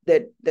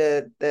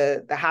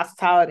the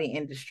hospitality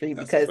industry.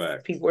 That's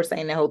because people were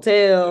staying in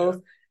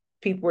hotels,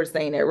 people were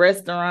staying at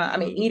restaurants. I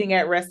mean, eating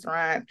at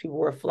restaurants. People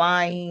were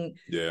flying,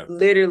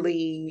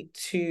 literally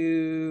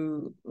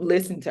to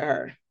listen to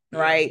her,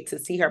 right, to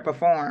see her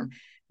perform.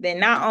 Then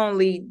not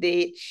only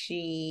did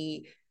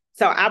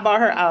so I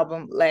bought her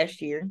album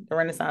last year, the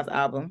Renaissance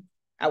album.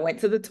 I went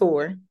to the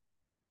tour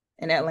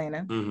in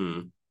Atlanta.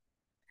 Mm-hmm.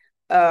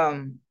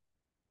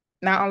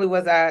 Not only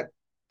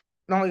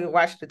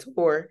watched the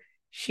tour,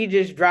 she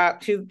just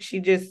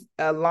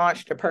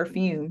launched a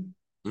perfume.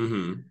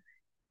 Mm-hmm.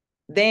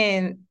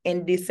 Then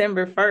in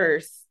December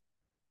 1st,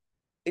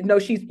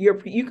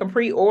 you can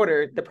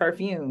pre-order the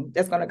perfume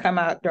that's going to come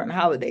out during the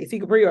holidays. So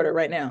you can pre-order it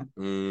right now.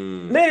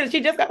 Literally,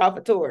 she just got off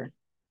a tour.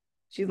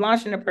 She's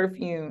launching a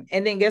perfume,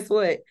 and then guess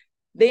what?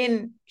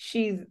 Then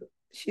she's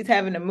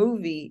having a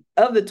movie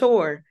of the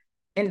tour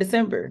in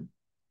December.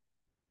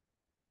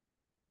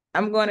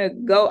 I'm gonna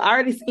go. I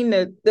already seen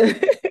the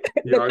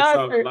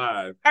saw it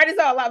live. I already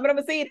saw it live, but I'm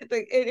gonna see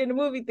it in the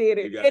movie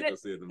theater. And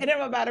then I'm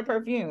gonna buy the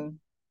perfume.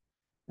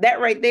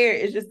 That right there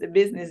is just a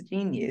business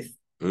genius,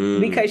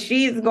 because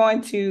she's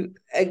going to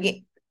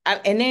and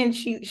then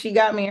she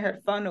got me in her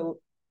funnel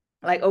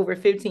like over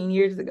 15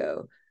 years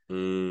ago.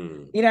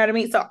 You know what I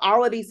mean? So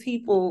all of these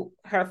people,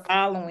 her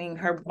following,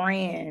 her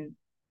brand,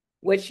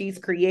 what she's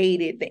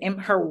created,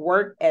 her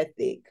work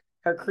ethic,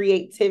 her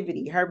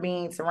creativity, her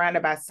being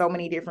surrounded by so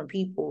many different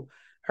people,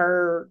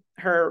 her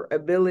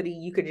ability,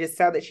 you could just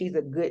tell that she's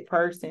a good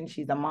person.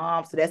 She's a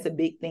mom. So that's a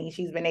big thing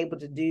she's been able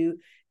to do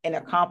and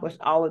accomplish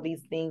all of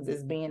these things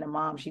as being a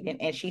mom.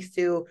 And she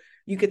still,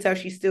 you could tell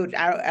she's still,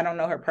 I don't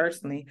know her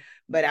personally,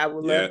 but I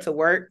would love to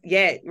work.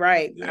 Yeah,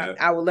 right. Yeah.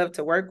 I would love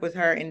to work with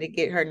her and to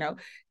get her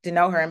to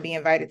know her and be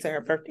invited to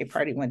her birthday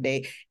party one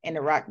day in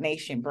the Rock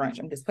Nation brunch.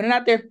 I'm just putting it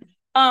out there.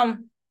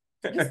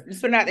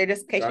 Just putting it out there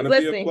just in case you're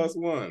listening.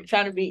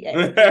 Trying to be a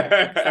 +1.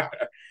 Trying to be.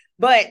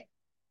 But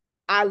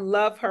I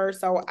love her.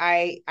 So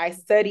I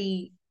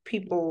study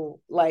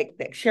people like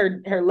that,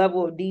 her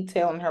level of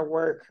detail in her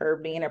work, her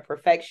being a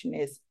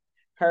perfectionist,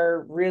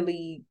 her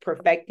really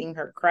perfecting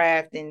her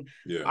craft and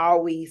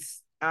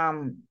always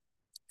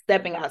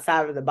stepping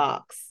outside of the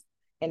box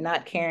and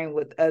not caring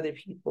what other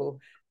people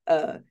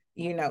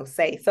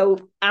say. So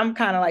I'm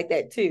kind of like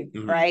that too,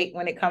 right?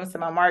 When it comes to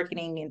my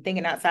marketing and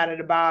thinking outside of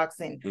the box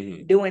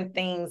and doing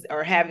things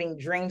or having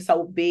dreams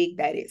so big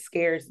that it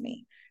scares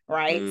me,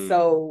 right?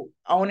 So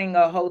owning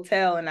a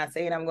hotel and not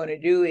saying I'm going to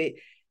do it,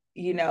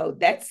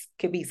 that's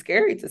could be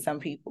scary to some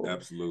people.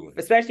 Absolutely.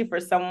 Especially for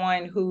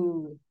someone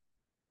who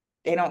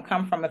they don't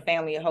come from a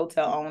family of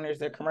hotel owners,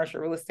 they're commercial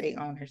real estate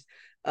owners,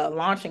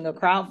 launching a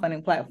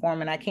crowdfunding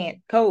platform and I can't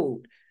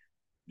code.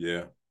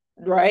 Yeah.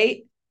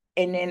 Right.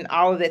 And then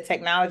all of that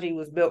technology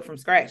was built from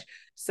scratch.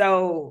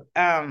 So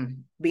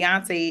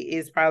Beyonce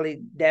is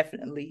probably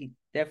definitely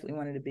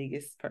one of the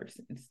biggest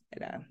persons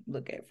that I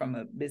look at from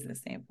a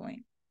business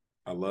standpoint.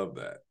 I love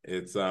that.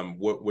 It's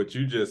what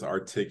you just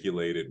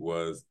articulated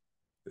was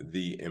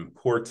the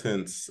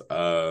importance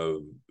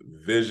of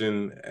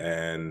vision,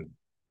 and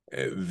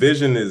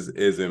vision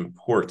is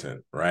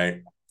important,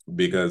 right?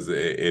 Because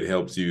it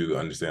helps you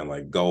understand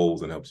like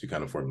goals and helps you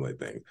kind of formulate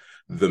things.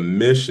 The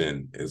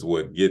mission is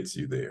what gets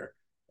you there.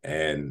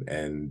 And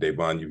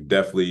Davonne, you've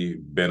definitely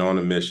been on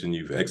a mission.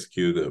 You've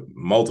executed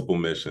multiple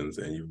missions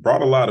and you've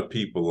brought a lot of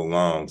people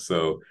along.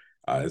 So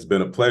it's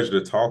been a pleasure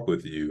to talk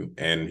with you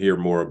and hear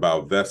more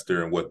about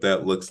Vesterr and what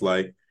that looks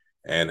like.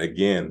 And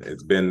again,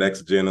 it's been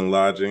Next Gen in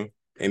Lodging.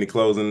 Any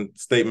closing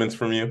statements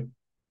from you?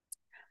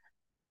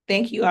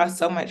 Thank you all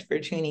so much for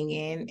tuning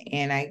in.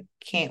 And I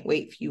can't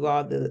wait for you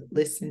all to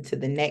listen to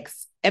the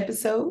next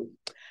episode.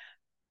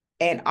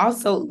 And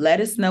also let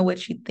us know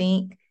what you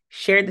think.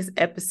 Share this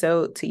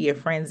episode to your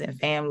friends and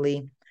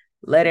family.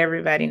 Let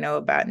everybody know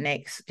about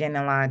Next Gen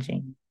in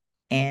Lodging.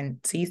 And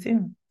see you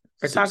soon.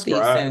 Or talk to you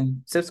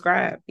soon.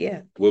 Subscribe.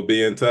 Yeah. We'll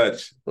be in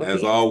touch.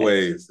 As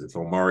always, it's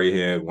Omari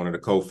Head, one of the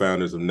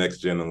co-founders of Next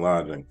Gen in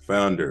Lodging,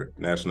 founder,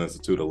 National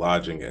Institute of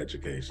Lodging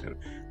Education.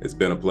 It's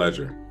been a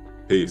pleasure.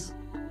 Peace.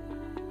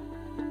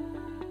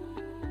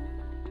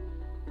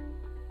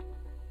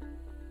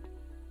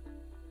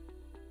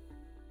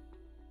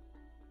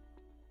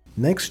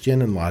 Next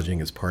Gen in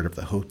Lodging is part of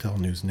the Hotel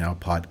News Now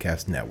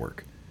podcast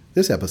network.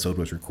 This episode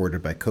was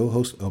recorded by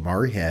co-hosts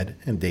Omari Head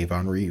and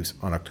Davonne Reaves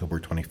on October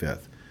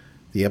 25th.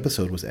 The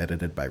episode was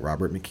edited by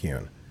Robert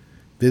McCune.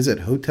 Visit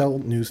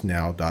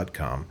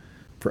hotelnewsnow.com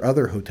for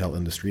other hotel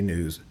industry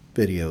news,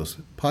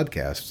 videos,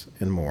 podcasts,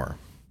 and more.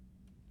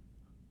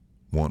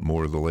 Want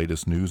more of the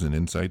latest news and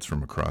insights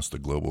from across the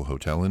global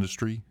hotel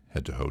industry?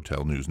 Head to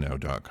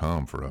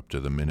hotelnewsnow.com for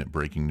up-to-the-minute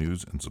breaking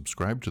news and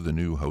subscribe to the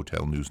new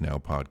Hotel News Now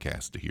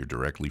podcast to hear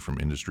directly from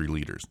industry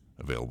leaders.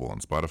 Available on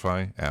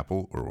Spotify,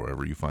 Apple, or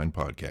wherever you find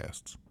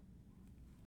podcasts.